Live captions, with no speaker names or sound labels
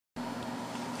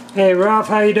Hey Ralph,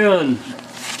 how you doing?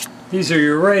 These are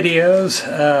your radios.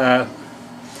 I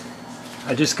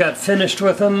just got finished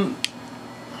with them.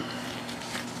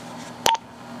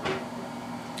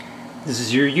 This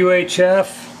is your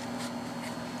UHF.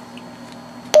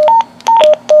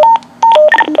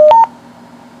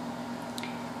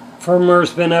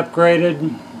 Firmware's been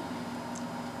upgraded.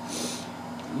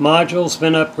 Module's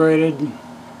been upgraded.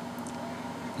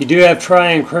 You do have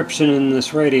tri-encryption in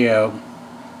this radio.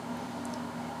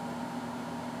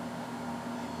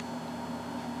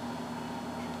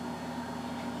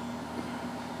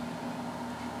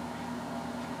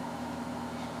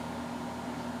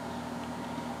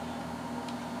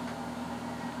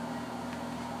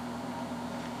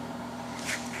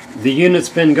 The unit's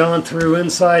been gone through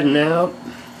inside and out.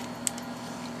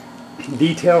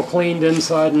 Detail cleaned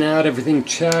inside and out, everything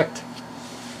checked.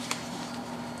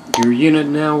 Your unit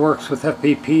now works with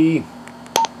FPP.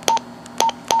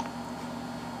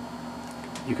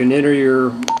 You can enter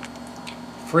your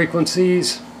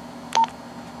frequencies,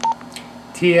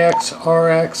 TX,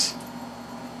 RX,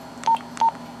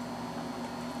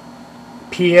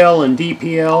 PL and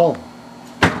DPL,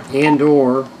 and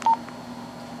or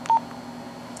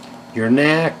your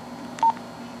NAC,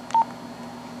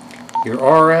 your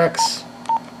RX,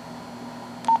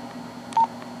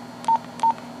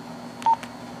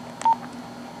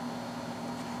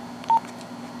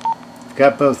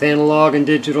 got both analog and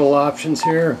digital options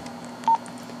here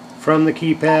from the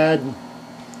keypad,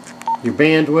 your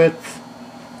bandwidth,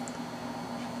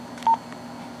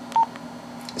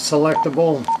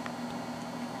 selectable,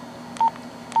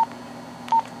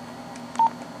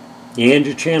 and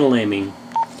your channel naming.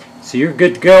 So you're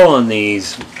good to go on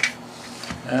these.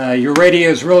 Your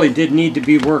radios really did need to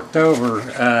be worked over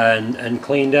and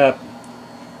cleaned up.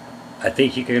 I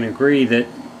think you can agree that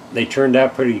they turned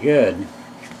out pretty good.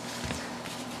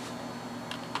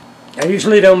 I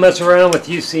usually don't mess around with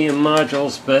UCM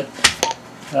modules, but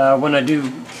when I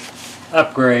do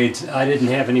upgrades, I didn't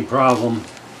have any problem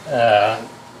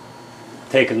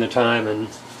taking the time, and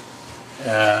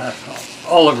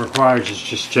all it requires is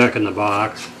just checking the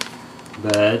box.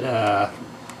 But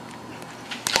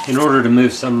in order to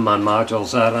move some of my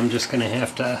modules out, I'm just going to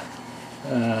have to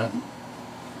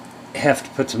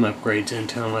put some upgrades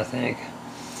into them, I think.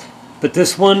 But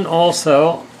this one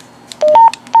also,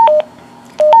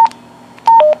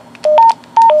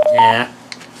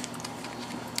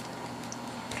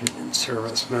 put it in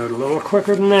service mode a little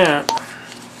quicker than that.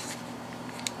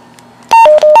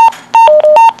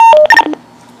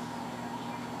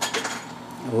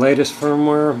 Latest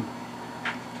firmware,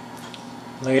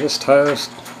 latest host.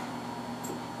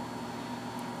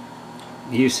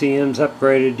 UCM's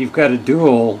upgraded. You've got a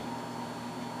dual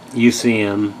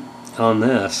UCM on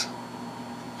this.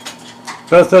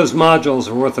 Both those modules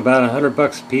are worth about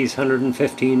 $100 a piece,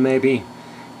 115 maybe,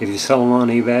 if you sell them on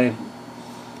eBay.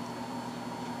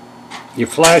 Your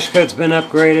flash code's been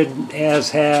upgraded,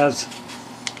 as has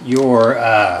your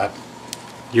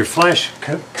flash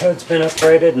code's been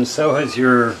upgraded, and so has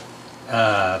your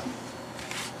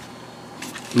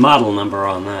model number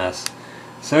on this.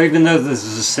 So even though this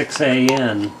is a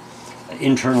 6AN,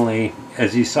 internally,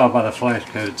 as you saw by the flash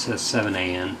code, it says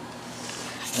 7AN.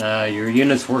 Your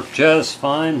units work just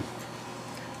fine.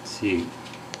 Let's see.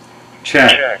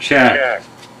 Check.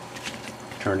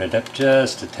 Turn it up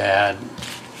just a tad.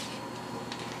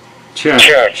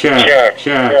 Check.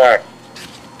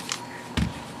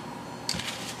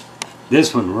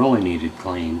 This one really needed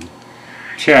cleaned.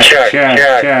 Check. Check.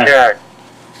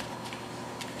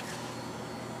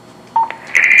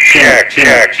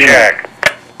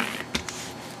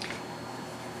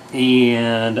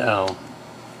 And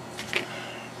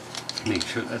make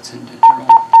sure that's in digital.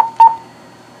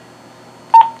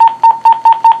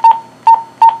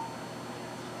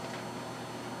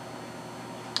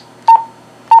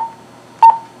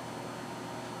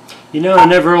 You know, I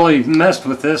never really messed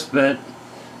with this, but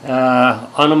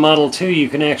on a Model II you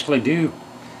can actually do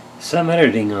some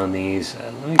editing on these.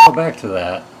 Let me go back to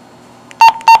that.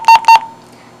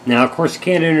 Now, of course, you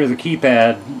can't enter the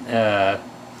keypad.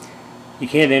 You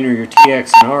can't enter your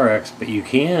TX and RX, but you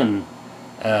can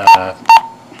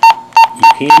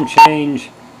change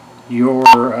your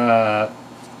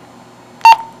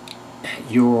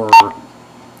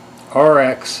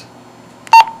RX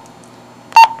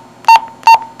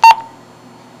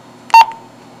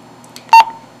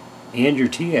and your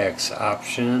TX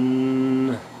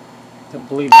option. Don't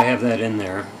believe I have that in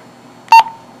there.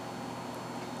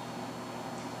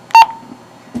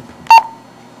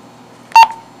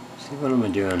 See, what am I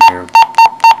doing here?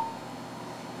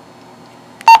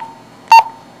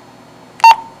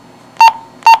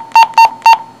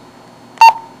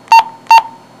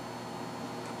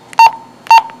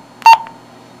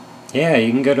 Yeah,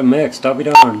 you can go to mixed, I'll be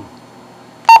darned.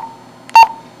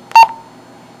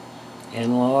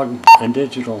 Analog and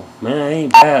digital. Man,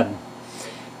 ain't bad.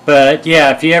 But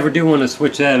yeah, if you ever do want to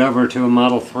switch that over to a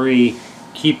Model 3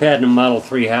 keypad and a Model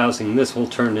 3 housing, this will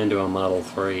turn into a Model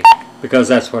 3 because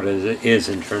that's what it is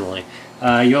internally.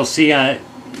 You'll see,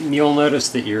 you'll notice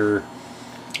that your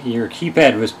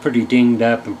keypad was pretty dinged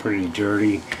up and pretty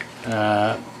dirty.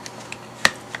 The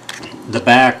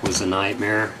back was a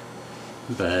nightmare,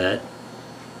 but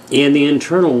and the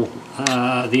internals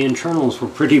were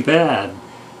pretty bad.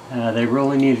 They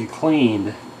really needed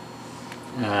cleaned.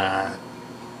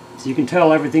 So you can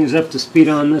tell everything's up to speed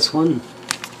on this one.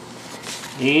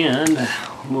 And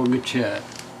we'll get you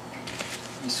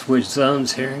switch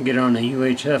zones here and get on a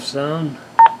UHF zone.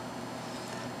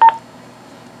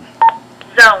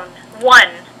 Zone 1,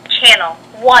 channel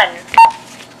 1.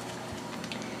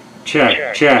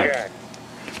 Check.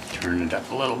 Turn it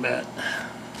up a little bit.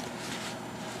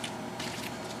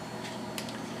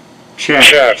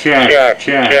 Check. Check.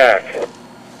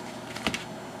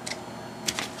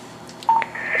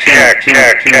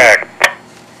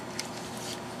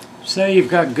 So you've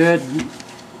got good.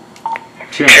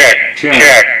 Check.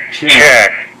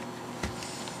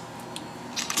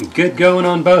 Good going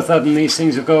on both of them. These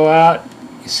things will go out.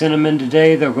 You send them in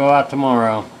today, they'll go out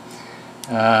tomorrow.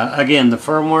 Again, the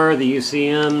firmware, the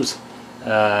UCMs,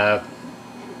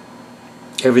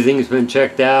 everything's been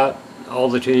checked out. All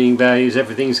the tuning values,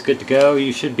 everything's good to go.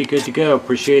 You should be good to go.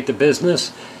 Appreciate the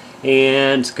business,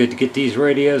 and it's good to get these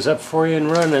radios up for you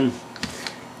and running.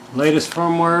 Latest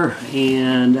firmware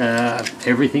and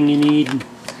everything you need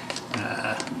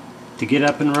to get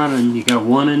up and running. You got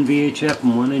one in VHF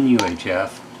and one in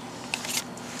UHF.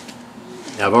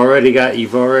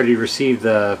 You've already received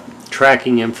the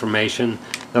tracking information.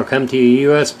 They'll come to you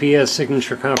USPS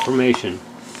signature confirmation.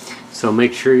 So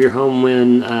make sure you're home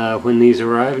when these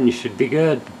arrive, and you should be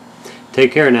good.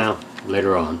 Take care now.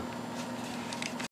 Later on.